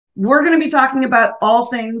We're going to be talking about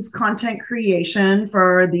all things content creation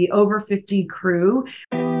for the over 50 crew.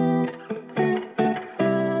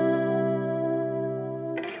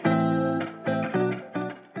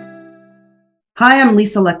 Hi, I'm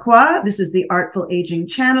LaCroix. This is the Artful Aging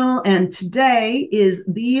channel, and today is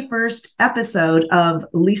the first episode of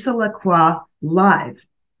LaCroix Live,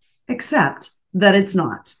 except that it's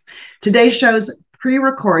not. Today's show's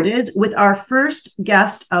pre-recorded with our first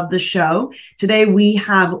guest of the show. Today we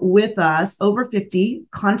have with us over 50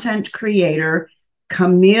 content creator,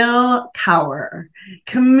 Camille Cowher.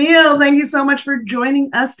 Camille, thank you so much for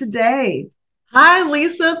joining us today. Hi,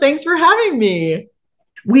 Lisa. Thanks for having me.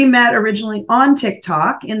 We met originally on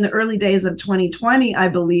TikTok in the early days of 2020, I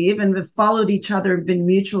believe, and have followed each other, been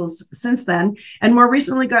mutuals since then, and more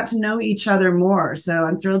recently got to know each other more. So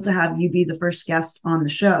I'm thrilled to have you be the first guest on the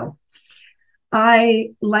show.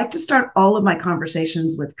 I like to start all of my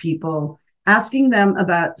conversations with people asking them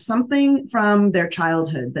about something from their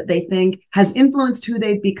childhood that they think has influenced who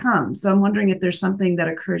they've become. So I'm wondering if there's something that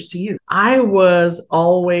occurs to you. I was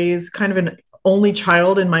always kind of an only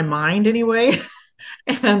child in my mind anyway.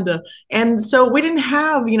 And so we didn't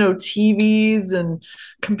have, TVs and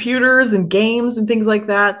computers and games and things like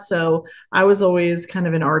that. So I was always kind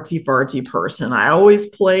of an artsy fartsy person. I always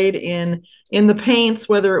played in the paints,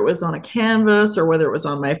 whether it was on a canvas or whether it was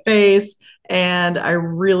on my face. And I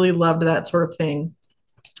really loved that sort of thing.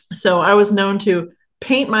 So I was known to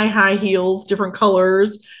paint my high heels different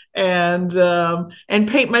colors and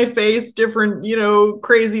paint my face different,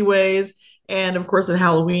 crazy ways. And of course, at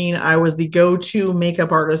Halloween, I was the go-to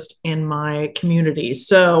makeup artist in my community.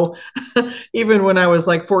 So even when I was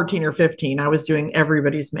like 14 or 15, I was doing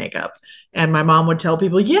everybody's makeup. And my mom would tell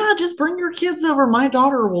people, yeah, just bring your kids over. My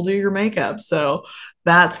daughter will do your makeup. So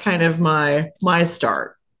that's kind of my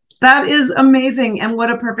start. That is amazing. And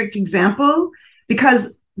what a perfect example,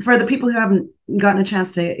 because for the people who haven't gotten a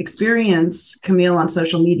chance to experience Camille on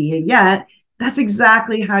social media yet, that's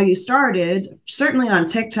exactly how you started, certainly on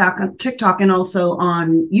TikTok and also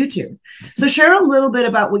on YouTube. So share a little bit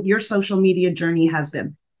about what your social media journey has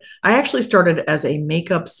been. I actually started as a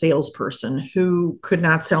makeup salesperson who could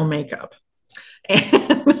not sell makeup.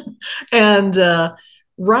 And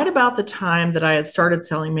right about the time that I had started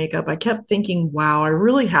selling makeup, I kept thinking, wow, I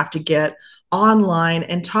really have to get online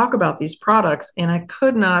and talk about these products. And I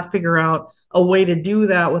could not figure out a way to do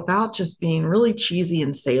that without just being really cheesy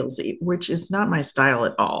and salesy, which is not my style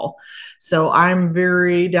at all. So I'm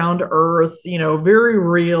very down to earth, very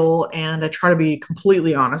real, and I try to be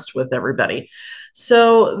completely honest with everybody.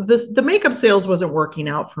 So the makeup sales wasn't working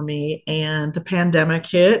out for me, and the pandemic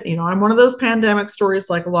hit. I'm one of those pandemic stories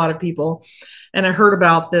like a lot of people. And I heard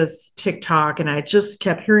about this TikTok, and I just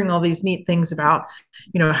kept hearing all these neat things about,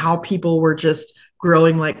 how people were just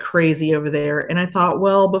growing like crazy over there. And I thought,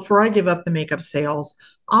 well, before I give up the makeup sales,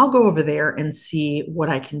 I'll go over there and see what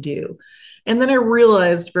I can do. And then I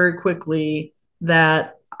realized very quickly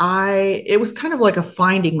that it was kind of like a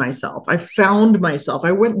finding myself. I found myself.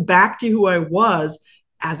 I went back to who I was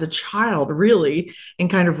as a child, really, and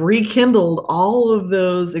kind of rekindled all of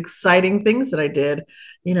those exciting things that I did,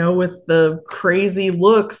 with the crazy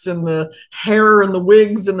looks and the hair and the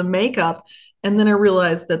wigs and the makeup. And then I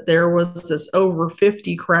realized that there was this over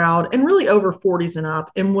 50 crowd and really over 40s and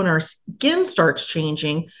up. And when our skin starts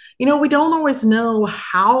changing, we don't always know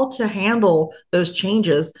how to handle those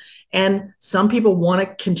changes. And some people want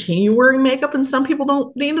to continue wearing makeup and some people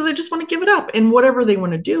don't, they just want to give it up. And whatever they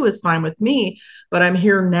want to do is fine with me. But I'm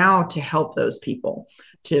here now to help those people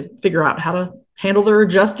to figure out how to handle their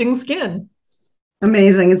adjusting skin.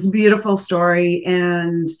 Amazing. It's a beautiful story.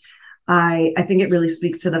 And I think it really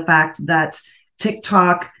speaks to the fact that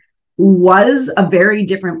TikTok was a very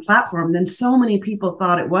different platform than so many people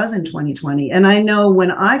thought it was in 2020. And I know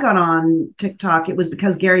when I got on TikTok, it was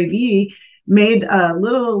because Gary Vee made a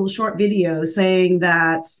little short video saying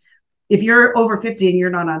that if you're over 50 and you're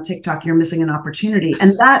not on TikTok, you're missing an opportunity.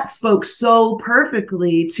 And that spoke so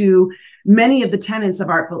perfectly to many of the tenets of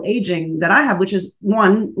Artful Aging that I have, which is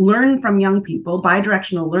one, learn from young people,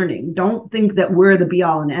 bi-directional learning. Don't think that we're the be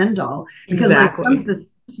all and end all. Because exactly.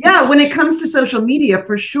 when it comes to social media,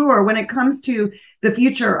 for sure, when it comes to the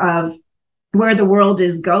future of where the world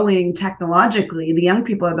is going technologically, the young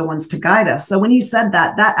people are the ones to guide us. So when he said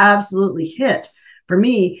that, that absolutely hit for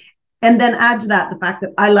me. And then add to that the fact that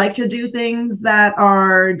I like to do things that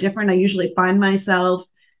are different. I usually find myself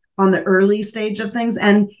on the early stage of things.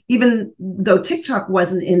 And even though TikTok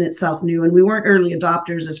wasn't in itself new and we weren't early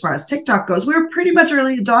adopters as far as TikTok goes, we were pretty much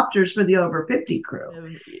early adopters for the over 50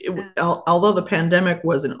 crew. Although the pandemic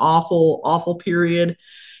was an awful, awful period,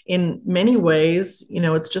 in many ways,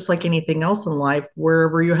 it's just like anything else in life.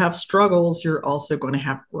 Wherever you have struggles, you're also going to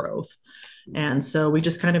have growth. And so we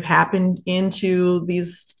just kind of happened into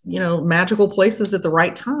these, magical places at the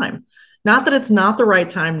right time. Not that it's not the right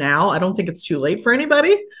time now. I don't think it's too late for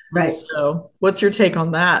anybody. Right. So what's your take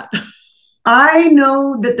on that? I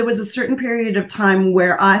know that there was a certain period of time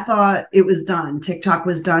where I thought it was done. TikTok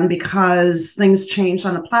was done because things changed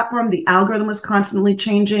on the platform. The algorithm was constantly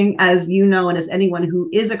changing, as you know, and as anyone who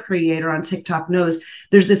is a creator on TikTok knows,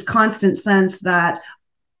 there's this constant sense that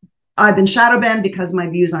I've been shadow banned because my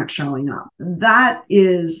views aren't showing up. That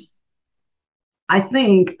is, I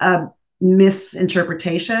think, a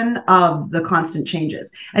misinterpretation of the constant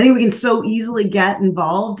changes. I think we can so easily get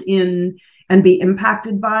involved in and be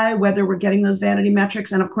impacted by whether we're getting those vanity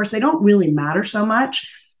metrics. And of course, they don't really matter so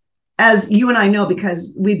much, as you and I know,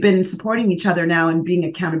 because we've been supporting each other now and being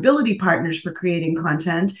accountability partners for creating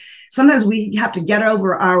content. Sometimes we have to get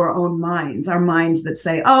over our own minds, our minds that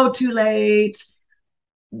say, oh, too late.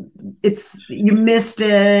 You missed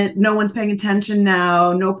it. No one's paying attention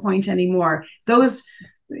now. No point anymore. Those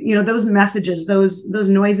messages, those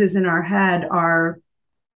noises in our head are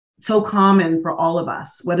so common for all of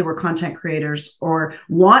us, whether we're content creators or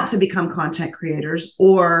want to become content creators,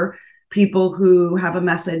 or people who have a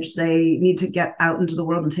message they need to get out into the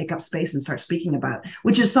world and take up space and start speaking about,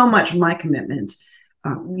 which is so much my commitment,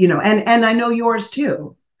 and I know yours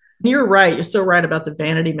too. You're right. You're so right about the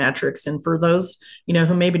vanity metrics. And for those,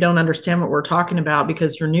 who maybe don't understand what we're talking about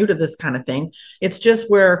because you're new to this kind of thing, it's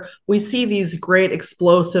just where we see these great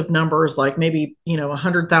explosive numbers, like maybe,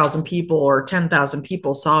 100,000 people or 10,000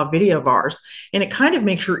 people saw a video of ours. And it kind of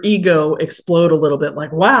makes your ego explode a little bit,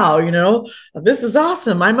 like, wow, this is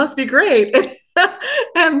awesome. I must be great.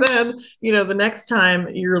 And then, the next time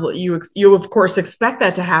you of course expect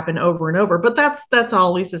that to happen over and over, but that's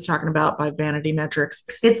all Lisa's talking about by vanity metrics.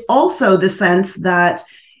 It's also the sense that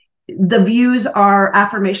the views are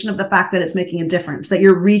affirmation of the fact that it's making a difference, that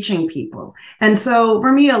you're reaching people. And so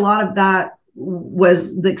for me, a lot of that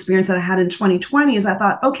was the experience that I had in 2020 is I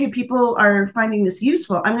thought, okay, people are finding this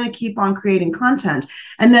useful. I'm going to keep on creating content.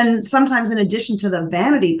 And then sometimes in addition to the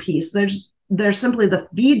vanity piece, there's simply the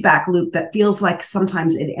feedback loop that feels like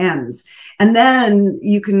sometimes it ends. And then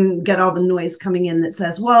you can get all the noise coming in that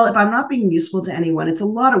says, well, if I'm not being useful to anyone, it's a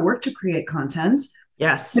lot of work to create content.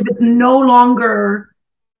 Yes. If it's no longer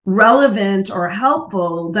relevant or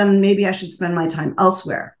helpful, then maybe I should spend my time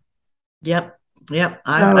elsewhere. Yep.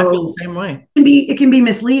 I feel the same way. It can be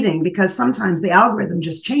misleading because sometimes the algorithm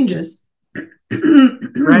just changes.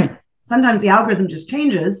 Right. Sometimes the algorithm just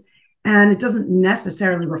changes and it doesn't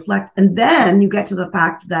necessarily reflect. And then you get to the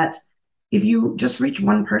fact that if you just reach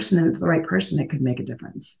one person and it's the right person, it could make a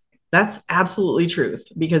difference. That's absolutely truth,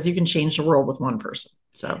 because you can change the world with one person.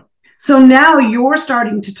 So now you're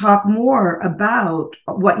starting to talk more about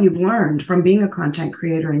what you've learned from being a content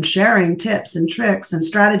creator and sharing tips and tricks and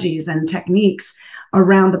strategies and techniques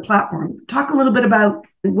around the platform. Talk a little bit about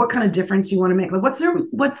what kind of difference you want to make. Like, what's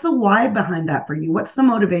the why behind that for you? What's the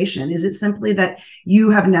motivation? Is it simply that you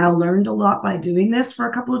have now learned a lot by doing this for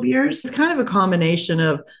a couple of years? It's kind of a combination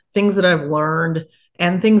of things that I've learned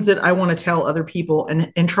and things that I want to tell other people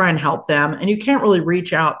and try and help them. And you can't really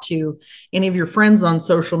reach out to any of your friends on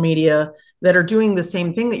social media that are doing the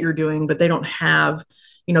same thing that you're doing, but they don't have,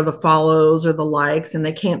 the follows or the likes, and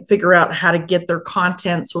they can't figure out how to get their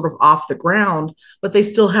content sort of off the ground, but they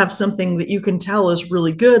still have something that you can tell is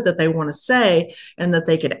really good that they want to say and that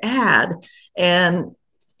they could add. And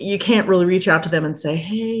you can't really reach out to them and say,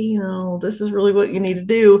 hey, this is really what you need to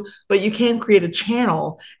do, but you can create a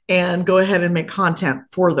channel and go ahead and make content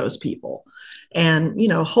for those people. And,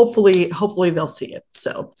 hopefully they'll see it.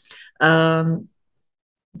 So,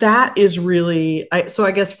 that is really, so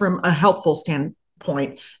I guess from a helpful standpoint,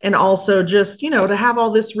 and also just, to have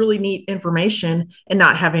all this really neat information and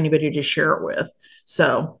not have anybody to share it with.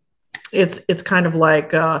 So it's kind of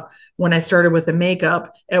like, when I started with the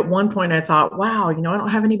makeup, at one point I thought, wow, I don't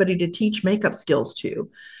have anybody to teach makeup skills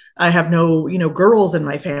to. I have no, girls in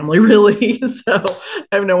my family really. So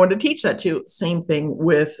I have no one to teach that to. Same thing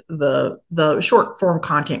with the short form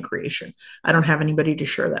content creation. I don't have anybody to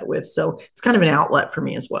share that with. So it's kind of an outlet for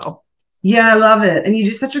me as well. Yeah, I love it. And you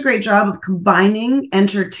do such a great job of combining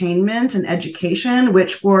entertainment and education,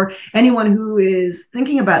 which for anyone who is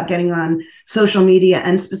thinking about getting on social media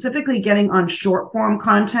and specifically getting on short form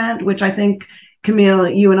content, which I think, Camille,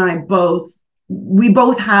 you and I both we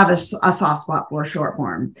both have a soft spot for short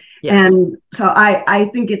form. Yes. And so I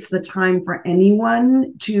think it's the time for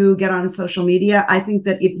anyone to get on social media. I think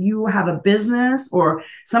that if you have a business or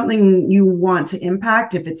something you want to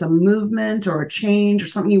impact, if it's a movement or a change or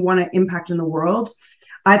something you want to impact in the world,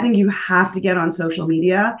 I think you have to get on social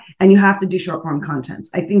media and you have to do short form content.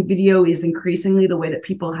 I think video is increasingly the way that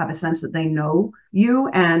people have a sense that they know you,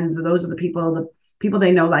 and those are the people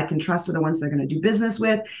they know, like, and trust are the ones they're going to do business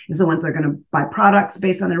with, is the ones they're going to buy products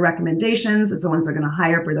based on their recommendations, is the ones they're going to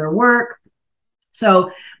hire for their work.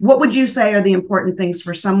 So what would you say are the important things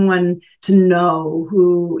for someone to know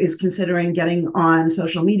who is considering getting on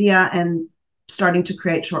social media and starting to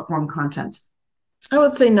create short form content? I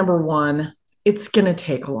would say number one, it's going to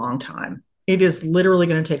take a long time. It is literally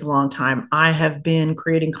going to take a long time. I have been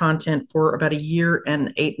creating content for about 1.8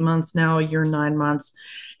 years now, 1.9 years.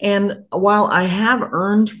 And while I have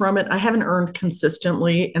earned from it, I haven't earned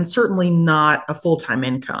consistently, and certainly not a full-time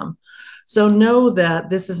income. So know that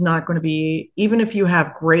this is not going to be, even if you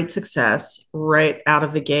have great success right out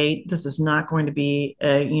of the gate, this is not going to be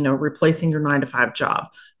replacing your 9-to-5 job.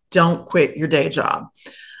 Don't quit your day job.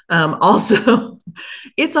 Also,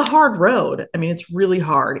 it's a hard road. I mean, it's really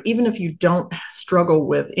hard. Even if you don't struggle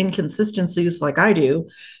with inconsistencies like I do,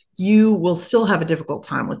 you will still have a difficult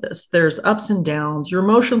time with this. There's ups and downs. Your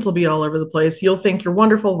emotions will be all over the place. You'll think you're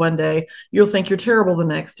wonderful one day. You'll think you're terrible the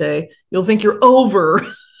next day. You'll think you're over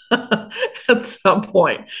at some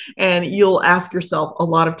point. And you'll ask yourself a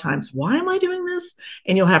lot of times, why am I doing this?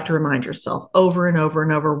 And you'll have to remind yourself over and over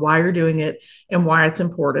and over why you're doing it and why it's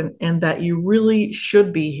important, and that you really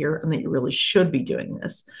should be here and that you really should be doing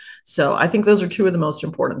this. So I think those are two of the most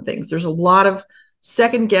important things. There's a lot of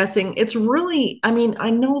second guessing. It's really, I mean, I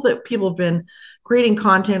know that people have been creating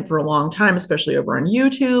content for a long time, especially over on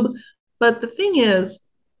YouTube. But the thing is,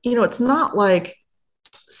 it's not like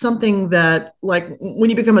something that, like, when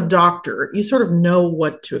you become a doctor, you sort of know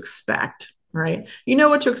what to expect, right? You know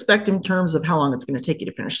what to expect in terms of how long it's going to take you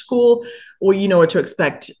to finish school, or you know what to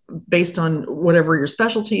expect based on whatever your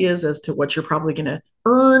specialty is as to what you're probably going to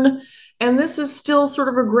earn. And this is still sort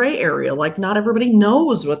of a gray area. Like, not everybody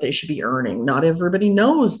knows what they should be earning. Not everybody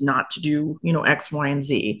knows not to do, X, Y, and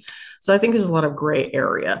Z. So I think there's a lot of gray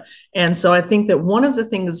area. And so I think that one of the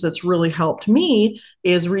things that's really helped me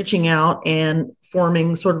is reaching out and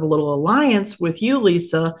forming sort of a little alliance with you,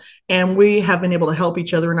 Lisa. And we have been able to help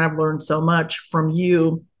each other. And I've learned so much from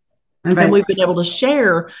you. And we've been able to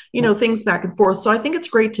share, things back and forth. So I think it's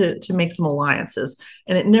great to make some alliances,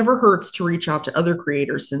 and it never hurts to reach out to other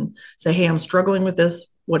creators and say, hey, I'm struggling with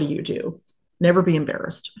this. What do you do? Never be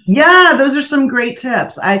embarrassed. Yeah, those are some great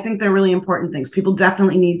tips. I think they're really important things. People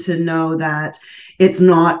definitely need to know that it's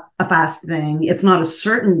not a fast thing. It's not a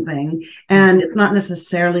certain thing. And it's not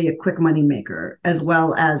necessarily a quick money maker, as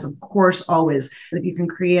well as, of course, always, if you can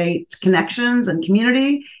create connections and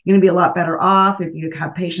community, you're going to be a lot better off. If you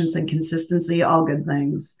have patience and consistency, all good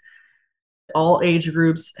things. All age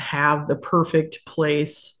groups have the perfect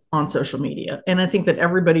place on social media. And I think that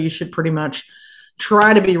everybody should pretty much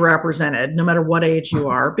try to be represented no matter what age you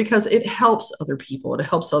are, because it helps other people. It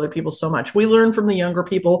helps other people so much. We learn from the younger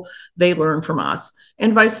people, they learn from us,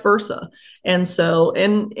 and vice versa. And so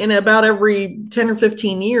in about every 10 or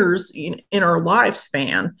 15 years in our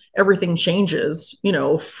lifespan, everything changes,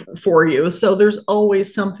 for you. So there's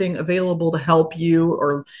always something available to help you,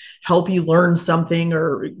 or help you learn something,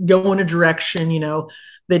 or go in a direction,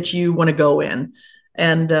 that you want to go in.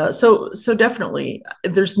 And so definitely,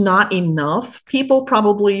 there's not enough people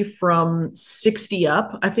probably from 60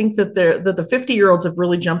 up. I think that the 50-year-olds have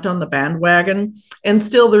really jumped on the bandwagon, and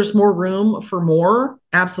still there's more room for more.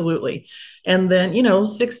 Absolutely. And then,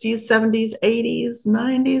 60s, 70s, 80s,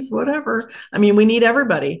 90s, whatever. I mean, we need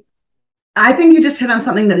everybody. I think you just hit on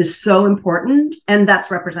something that is so important, and that's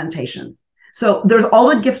representation. So there's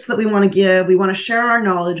all the gifts that we want to give. We want to share our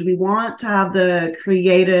knowledge. We want to have the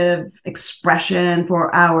creative expression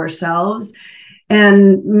for ourselves.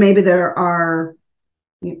 And maybe there's,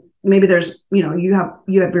 you have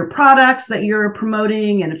your products that you're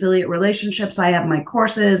promoting and affiliate relationships. I have my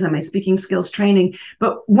courses and my speaking skills training.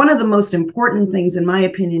 But one of the most important things, in my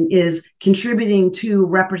opinion, is contributing to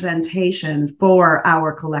representation for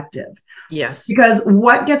our collective. Yes. Because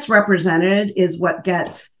what gets represented is what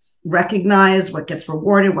gets recognized, what gets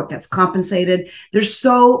rewarded, what gets compensated. There's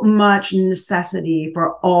so much necessity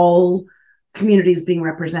for all communities being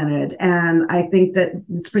represented. And I think that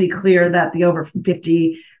it's pretty clear that the over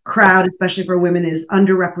 50 crowd, especially for women, is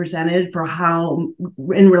underrepresented for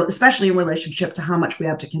especially in relationship to how much we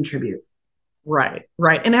have to contribute. Right.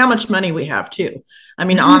 And how much money we have too. I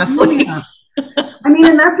mean, honestly. I mean,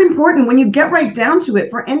 and that's important when you get right down to it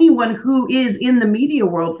for anyone who is in the media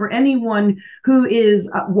world, for anyone who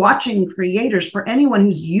is watching creators, for anyone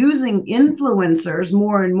who's using influencers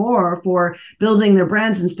more and more for building their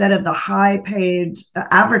brands instead of the high paid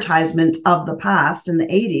advertisement of the past in the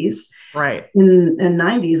 80s. Right. In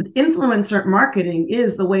 90s, influencer marketing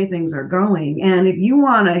is the way things are going. And if you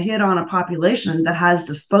want to hit on a population that has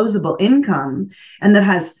disposable income and that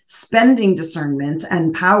has spending discernment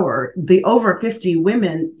and power, the over 50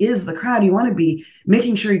 women is the crowd you want to be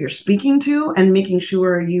making sure you're speaking to and making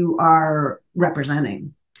sure you are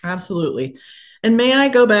representing. Absolutely. And may I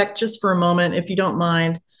go back just for a moment, if you don't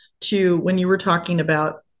mind, to when you were talking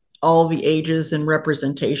about all the ages and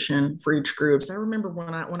representation for each group. So I remember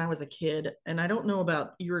when I was a kid, and I don't know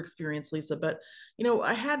about your experience, Lisa, but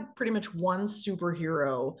I had pretty much one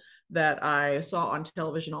superhero that I saw on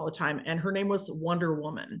television all the time, and her name was Wonder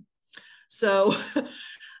Woman. So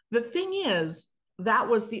the thing is, that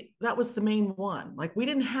was the main one. Like, we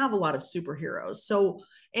didn't have a lot of superheroes. So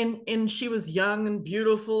and she was young and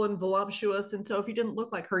beautiful and voluptuous, and so if you didn't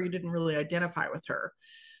look like her, you didn't really identify with her.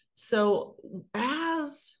 So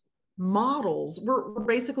as models, we're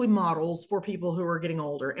basically models for people who are getting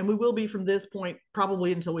older, and we will be from this point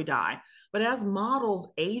probably until we die. But as models,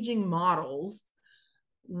 aging models,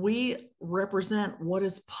 we represent what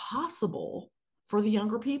is possible for the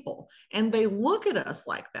younger people, and they look at us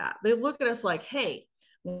like that. They look at us like, hey,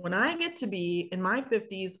 when I get to be in my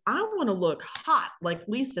 50s, I want to look hot like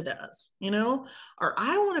Lisa does, or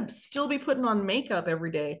I want to still be putting on makeup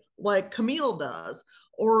every day like Camille does,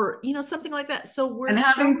 or something like that. So we're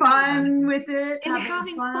having fun with it, and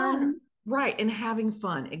having fun. Right, and having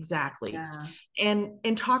fun, exactly. Yeah.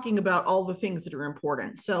 And talking about all the things that are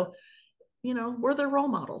important. So we're their role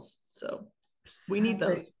models, so we need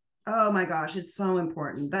those. Oh my gosh, it's so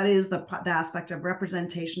important. That is the aspect of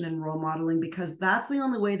representation and role modeling, because that's the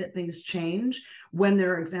only way that things change, when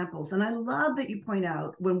there are examples. And I love that you point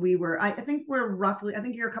out when we were, I think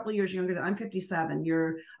you're a couple of years younger than I'm 57.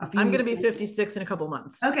 You're a few. I'm going to be 56 in a couple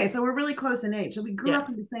months. Okay, so we're really close in age. So we grew up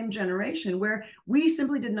in the same generation where we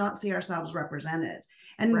simply did not see ourselves represented.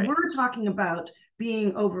 And we're talking about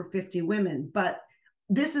being over 50 women, but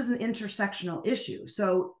this is an intersectional issue.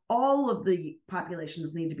 So all of the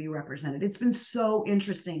populations need to be represented. It's been so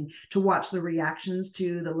interesting to watch the reactions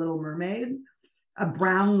to The Little Mermaid, a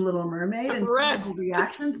brown Little Mermaid, and the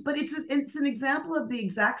reactions, but it's an example of the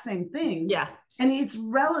exact same thing. Yeah. And it's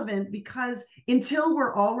relevant because until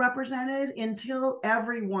we're all represented, until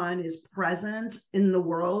everyone is present in the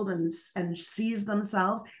world and sees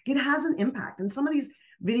themselves, it has an impact. And some of these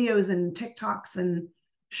videos and TikToks and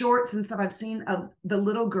shorts and stuff I've seen of the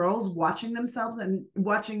little girls watching themselves and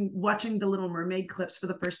watching The Little Mermaid clips for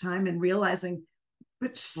the first time and realizing,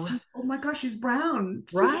 but she's, oh my gosh, she's brown.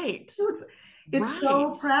 Right. It's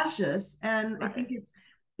so precious. And I think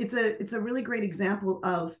it's a really great example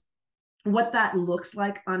of what that looks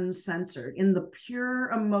like uncensored in the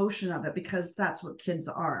pure emotion of it, because that's what kids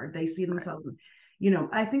are. They see themselves.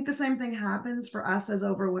 I think the same thing happens for us as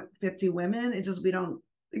over 50 women. It's just we don't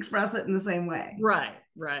express it in the same way.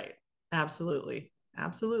 Right. Absolutely.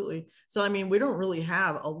 So, I mean, we don't really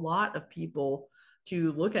have a lot of people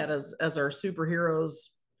to look at as our superheroes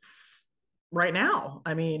right now.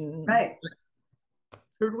 I mean,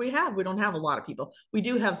 who do we have? We don't have a lot of people. We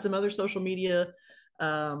do have some other social media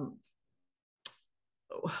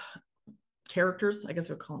characters. I guess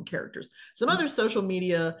we'll call them characters. Some other social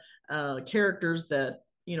media characters that,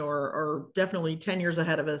 are definitely 10 years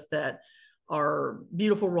ahead of us, that are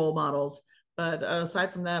beautiful role models. But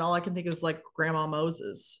aside from that, all I can think is like Grandma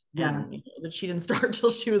Moses, and that she didn't start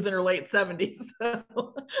till she was in her late 70s.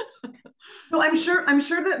 So I'm sure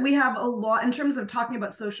that we have a lot in terms of talking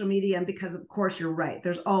about social media, and because of course you're right,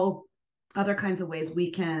 there's all other kinds of ways we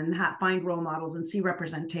can find role models and see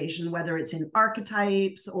representation, whether it's in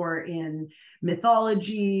archetypes or in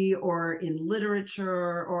mythology or in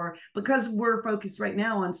literature, or because we're focused right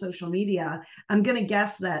now on social media, I'm going to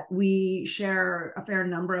guess that we share a fair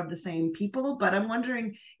number of the same people. But I'm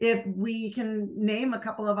wondering if we can name a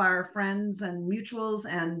couple of our friends and mutuals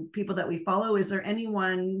and people that we follow. Is there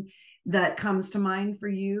anyone that comes to mind for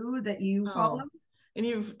you that you follow? And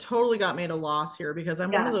you've totally got me at a loss here, because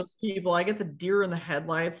I'm one of those people, I get the deer in the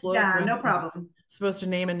headlights look. Yeah, no problem. I'm supposed to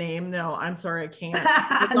name a name. No, I'm sorry, I can't.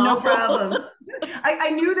 No problem.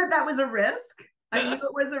 I knew that was a risk. I knew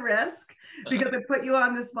it was a risk because I put you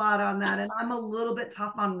on the spot on that. And I'm a little bit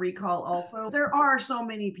tough on recall also. There are so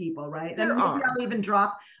many people, right? There and maybe are. I'll even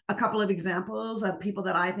drop a couple of examples of people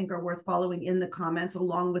that I think are worth following in the comments,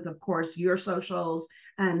 along with, of course, your socials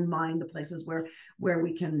and mine, the places where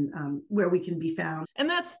we can be found. And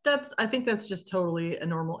that's I think that's just totally a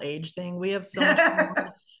normal age thing. We have so much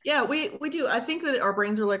yeah, we do. I think that our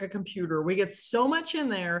brains are like a computer. We get so much in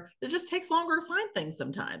there, it just takes longer to find things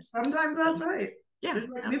sometimes. Sometimes that's right. Yeah,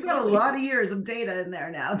 we've got a lot of years of data in there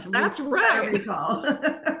now to that's right. recall.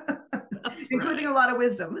 That's including right. a lot of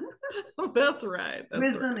wisdom. That's right. That's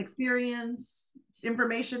wisdom, right. Experience,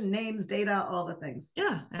 information, names, data, all the things.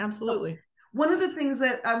 Yeah, absolutely. So, one of the things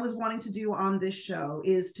that I was wanting to do on this show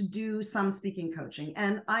is to do some speaking coaching.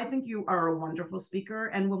 And I think you are a wonderful speaker.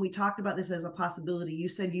 And when we talked about this as a possibility, you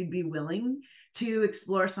said you'd be willing to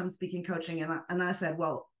explore some speaking coaching. And I said,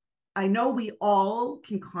 well, I know we all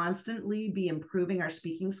can constantly be improving our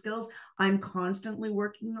speaking skills. I'm constantly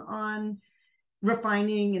working on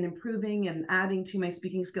refining and improving and adding to my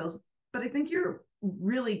speaking skills. But I think you're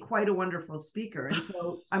really quite a wonderful speaker. And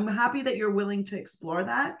so I'm happy that you're willing to explore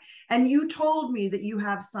that. And you told me that you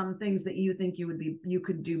have some things that you think you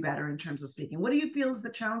could do better in terms of speaking. What do you feel is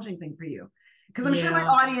the challenging thing for you? Because I'm sure my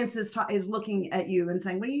audience is looking at you and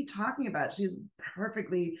saying, what are you talking about? She's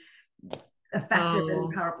perfectly effective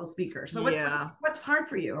and powerful speaker. So what's hard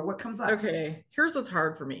for you, or what comes up? Okay, here's what's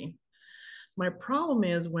hard for me. My problem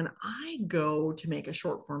is when I go to make a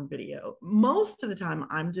short form video, most of the time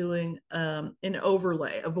I'm doing an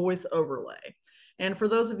overlay, a voice overlay. And for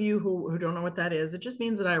those of you who don't know what that is, it just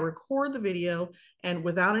means that I record the video and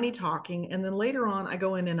without any talking. And then later on, I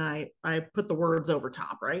go in and I put the words over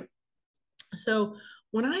top, right? So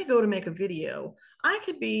when I go to make a video, I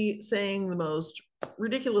could be saying the most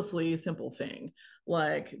ridiculously simple thing,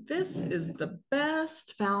 like, this is the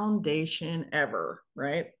best foundation ever,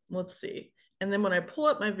 right? Let's see. And then when I pull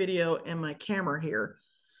up my video and my camera here,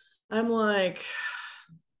 I'm like,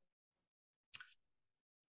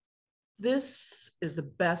 this is the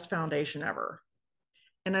best foundation ever.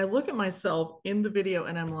 And I look at myself in the video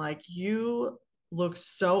and I'm like, you look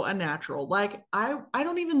so unnatural. Like, I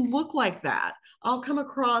don't even look like that. I'll come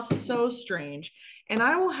across so strange. And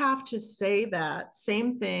I will have to say that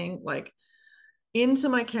same thing, like, into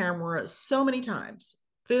my camera so many times.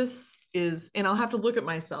 And I'll have to look at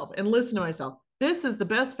myself and listen to myself. This is the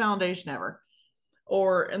best foundation ever.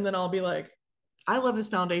 And then I'll be like, I love this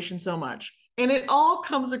foundation so much. And it all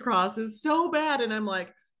comes across as so bad. And I'm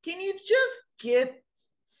like, can you just get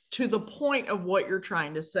to the point of what you're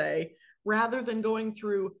trying to say, rather than going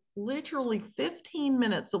through literally 15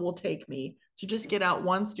 minutes it will take me to just get out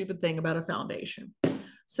one stupid thing about a foundation.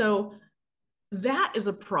 So that is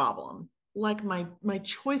a problem. Like my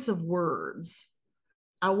choice of words,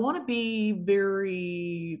 I want to be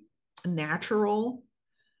very natural,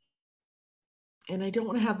 and I don't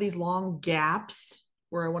want to have these long gaps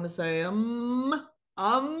where I want to say I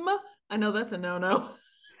know that's a no-no.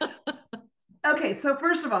 Okay, so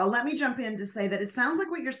first of all, let me jump in to say that it sounds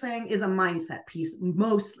like what you're saying is a mindset piece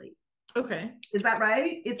mostly. Okay. Is that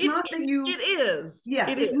right? It's not that you... It is. Yeah,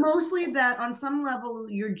 it's mostly that on some level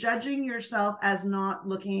you're judging yourself as not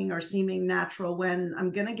looking or seeming natural, when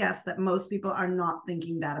I'm going to guess that most people are not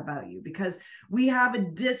thinking that about you, because we have a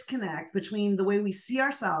disconnect between the way we see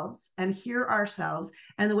ourselves and hear ourselves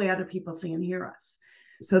and the way other people see and hear us.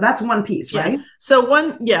 So that's one piece, right? So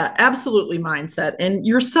absolutely mindset. And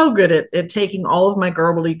you're so good at taking all of my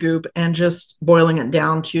garbly goop and just boiling it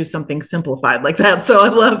down to something simplified like that. So I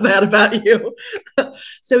love that about you.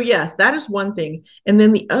 So yes, that is one thing. And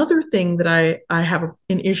then the other thing that I have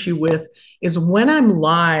an issue with is when I'm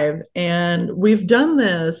live, and we've done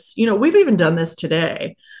this, we've even done this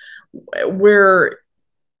today, where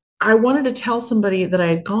I wanted to tell somebody that I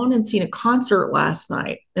had gone and seen a concert last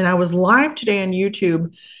night, and I was live today on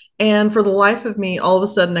YouTube. And for the life of me, all of a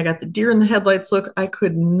sudden I got the deer in the headlights look. I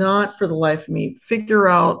could not for the life of me figure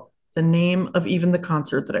out the name of even the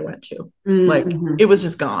concert that I went to. Mm-hmm. Like, it was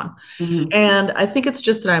just gone. Mm-hmm. And I think it's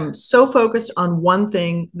just that I'm so focused on one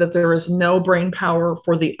thing that there is no brain power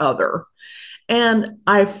for the other. And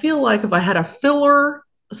I feel like if I had a filler,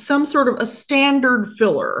 some sort of a standard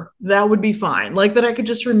filler, that would be fine. Like, that I could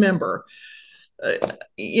just remember,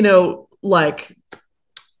 like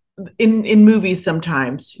in movies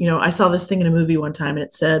sometimes, I saw this thing in a movie one time and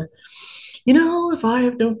it said, if I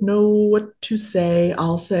don't know what to say,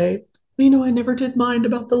 I'll say, I never did mind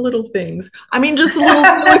about the little things. I mean, just a little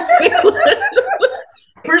silly thing.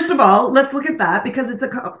 First of all, let's look at that because it's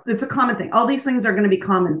a common thing. All these things are going to be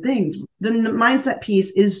common things. The mindset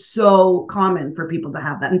piece is so common for people to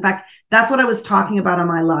have that. In fact, that's what I was talking about on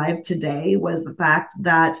my live today, was the fact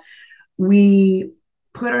that we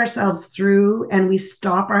put ourselves through and we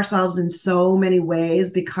stop ourselves in so many ways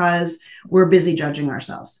because we're busy judging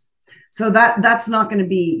ourselves. So that's not going to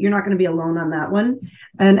be, you're not going to be alone on that one.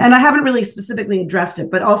 And I haven't really specifically addressed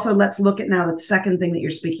it, but also let's look at now the second thing that you're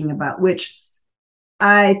speaking about, which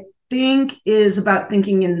I think is about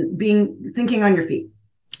thinking on your feet.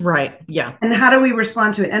 Right. Yeah. And how do we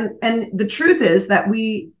respond to it? And the truth is that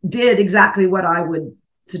we did exactly what I would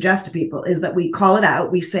suggest to people, is that we call it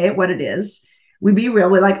out, we say it what it is, we be real,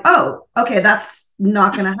 we're like, oh, okay, that's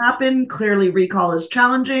not going to happen. Clearly recall is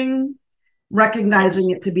challenging, recognizing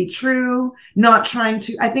it to be true, not trying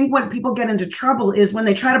to. I think when people get into trouble is when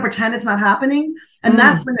they try to pretend it's not happening. And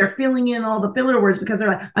that's when they're filling in all the filler words, because they're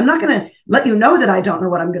like, I'm not going to let you know that I don't know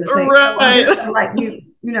what I'm going to say. Right. So like you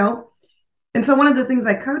know. And so one of the things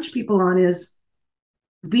I coach people on is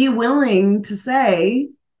be willing to say,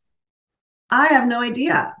 I have no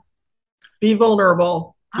idea. Be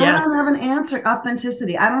vulnerable. Yes. I don't have an answer.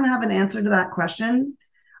 Authenticity. I don't have an answer to that question.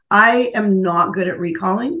 I am not good at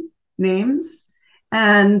recalling names.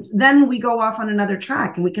 And then we go off on another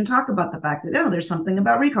track and we can talk about the fact that, oh, there's something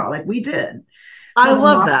about recall, like we did. So I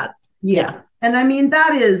love that. Yeah. And I mean,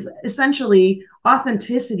 that is essentially,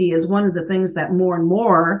 authenticity is one of the things that more and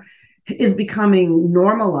more is becoming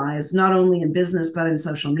normalized, not only in business, but in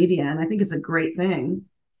social media. And I think it's a great thing.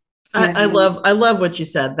 I love what you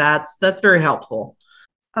said. That's very helpful.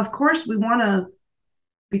 Of course, we want to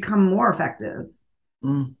become more effective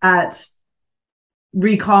at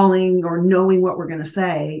recalling or knowing what we're going to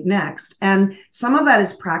say next. And some of that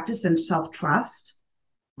is practice and self-trust.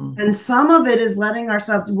 And some of it is letting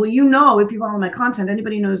ourselves, well, you know, if you follow my content,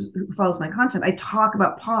 anybody knows who follows my content, I talk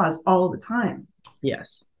about pause all the time.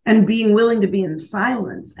 Yes. And being willing to be in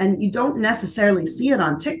silence. And you don't necessarily see it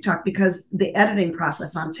on TikTok because the editing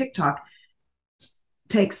process on TikTok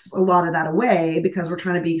takes a lot of that away because we're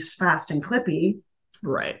trying to be fast and clippy.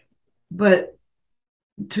 Right. But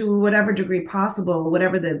to whatever degree possible,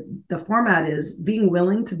 whatever the format is, being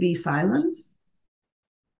willing to be silent,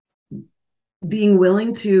 being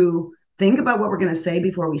willing to think about what we're going to say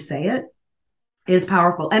before we say it, is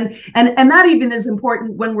powerful. And that even is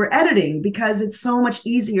important when we're editing, because it's so much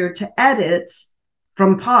easier to edit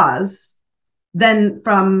from pause than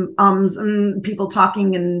from and people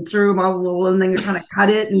talking and through, and then you're trying to cut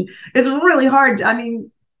it. And it's really hard. I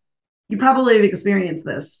mean, you probably have experienced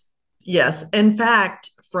this. Yes. In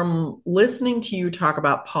fact, from listening to you talk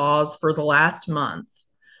about pause for the last month,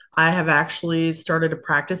 I have actually started to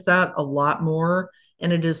practice that a lot more.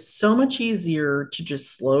 And it is so much easier to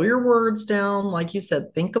just slow your words down. Like you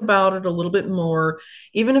said, think about it a little bit more,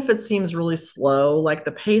 even if it seems really slow, like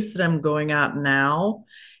the pace that I'm going at now.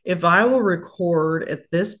 If I will record at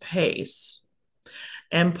this pace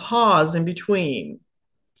and pause in between,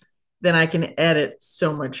 then I can edit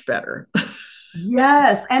so much better.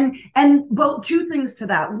 Yes. And both two things to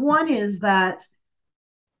that. One is that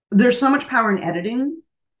there's so much power in editing.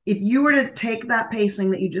 If you were to take that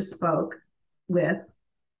pacing that you just spoke with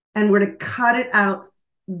and were to cut it out,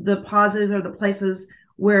 the pauses or the places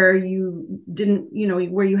where you didn't,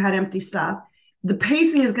 where you had empty stuff, the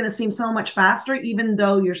pacing is going to seem so much faster, even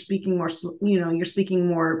though you're speaking more, you're speaking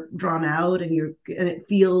more drawn out and it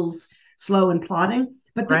feels slow and plodding.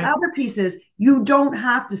 But the other piece is you don't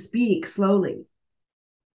have to speak slowly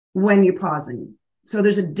when you're pausing. So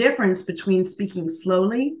there's a difference between speaking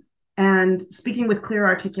slowly and speaking with clear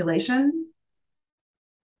articulation,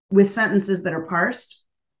 with sentences that are parsed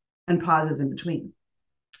and pauses in between.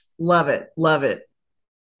 Love it. Love it.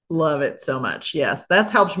 Love it so much. Yes,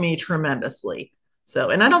 that's helped me tremendously. So,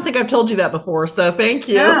 and I don't think I've told you that before. So thank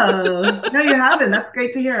you. No, you haven't. That's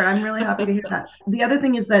great to hear. I'm really happy to hear that. The other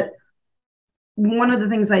thing is that one of the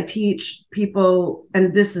things I teach people,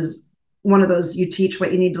 and this is one of those you teach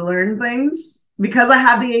what you need to learn things, because I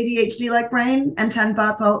have the ADHD-like brain and 10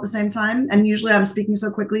 thoughts all at the same time. And usually I'm speaking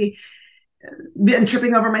so quickly and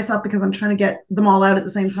tripping over myself because I'm trying to get them all out at the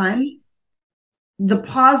same time. The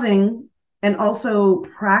pausing and also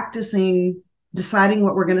practicing deciding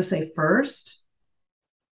what we're going to say first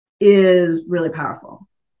is really powerful.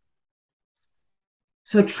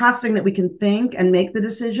 So trusting that we can think and make the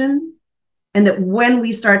decision, and that when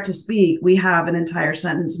we start to speak, we have an entire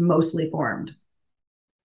sentence mostly formed.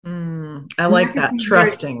 I like that.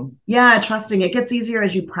 Trusting. Yeah, trusting. It gets easier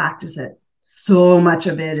as you practice it. So much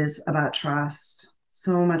of it is about trust.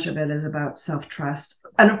 So much of it is about self-trust.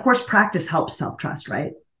 And of course, practice helps self-trust,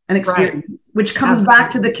 right? and Right. experience, which comes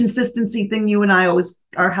back to Absolutely. the consistency thing you and I always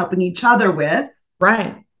are helping each other with.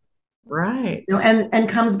 Right. Right. And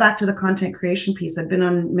comes back to the content creation piece. I've been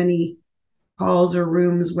on many calls or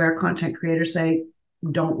rooms where content creators say,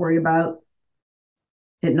 don't worry about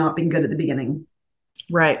it not being good at the beginning.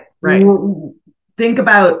 Right. Right. Think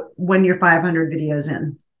about when you're 500 videos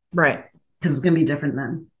in, Right. because it's going to be different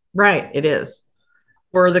then. Right. It is.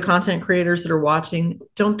 For the content creators that are watching,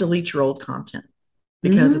 don't delete your old content,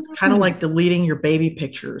 because it's kind of like deleting your baby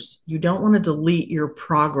pictures. You don't want to delete your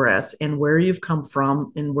progress and where you've come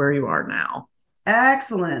from and where you are now.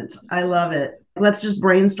 Excellent. I love it. Let's just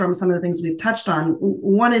brainstorm some of the things we've touched on.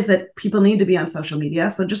 One is that people need to be on social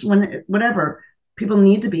media. So just whatever, people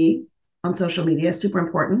need to be on social media, super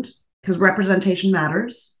important, because representation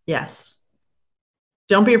matters. Yes.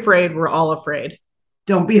 Don't be afraid. We're all afraid.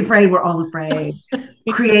 Don't be afraid. We're all afraid.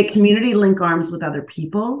 Create community link arms with other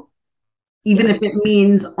people, even Yes. if it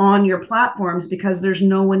means on your platforms, because there's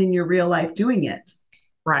no one in your real life doing it.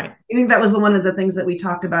 Right. I think that was one of the things that we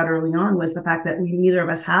talked about early on, was the fact that neither of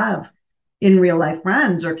us have in real life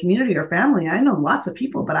friends or community or family. I know lots of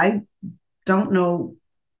people, but I don't know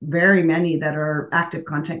very many that are active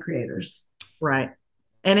content creators. Right.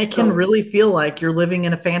 And it can really feel like you're living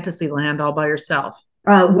in a fantasy land all by yourself.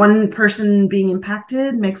 One person being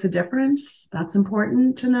impacted makes a difference. That's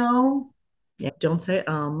important to know. Yeah. Don't say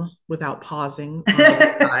without pausing on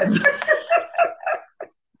both sides.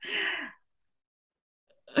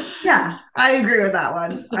 Yeah, I agree with that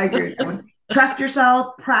one. I agree with that one. Trust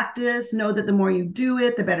yourself, practice, know that the more you do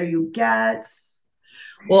it, the better you get.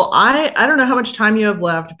 Well, I don't know how much time you have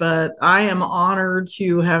left, but I am honored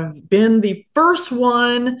to have been the first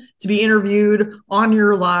one to be interviewed on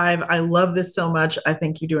your live. I love this so much. I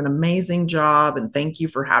think you do an amazing job, and thank you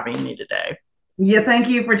for having me today. Yeah, thank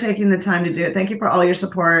you for taking the time to do it. Thank you for all your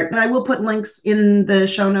support. And I will put links in the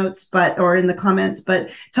show notes, or in the comments,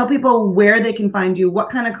 but tell people where they can find you,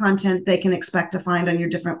 what kind of content they can expect to find on your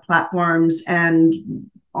different platforms, and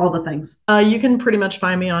all the things. You can pretty much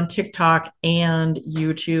find me on TikTok and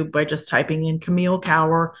YouTube by just typing in Camille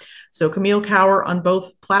Cowher. So Camille Cowher on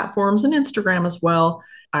both platforms, and Instagram as well.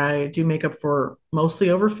 I do makeup for mostly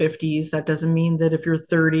over 50s. That doesn't mean that if you're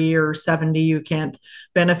 30 or 70, you can't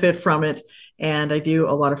benefit from it. And I do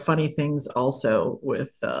a lot of funny things also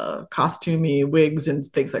with costumey wigs and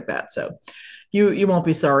things like that. So you won't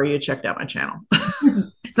be sorry you checked out my channel.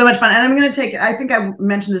 So much fun. And I'm going to I think I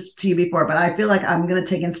mentioned this to you before, but I feel like I'm going to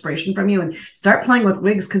take inspiration from you and start playing with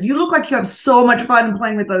wigs, because you look like you have so much fun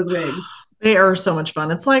playing with those wigs. They are so much fun.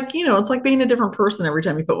 It's like, it's like being a different person every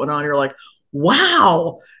time you put one on. You're like,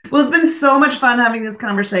 wow. Well, it's been so much fun having this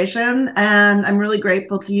conversation, and I'm really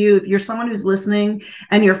grateful to you. If you're someone who's listening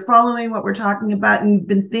and you're following what we're talking about, and you've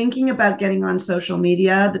been thinking about getting on social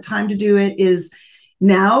media, the time to do it is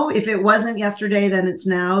now. If it wasn't yesterday, then it's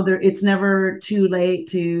now. It's never too late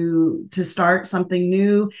to start something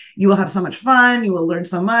new. You will have so much fun. You will learn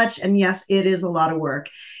so much. And yes, it is a lot of work.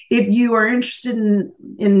 If you are interested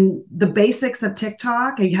in the basics of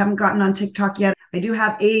TikTok and you haven't gotten on TikTok yet, I do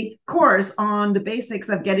have a course on the basics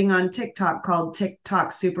of getting on TikTok called TikTok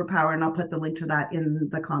Superpower, and I'll put the link to that in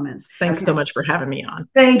the comments. Thanks so much for having me on.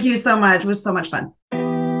 Thank you so much. It was so much fun.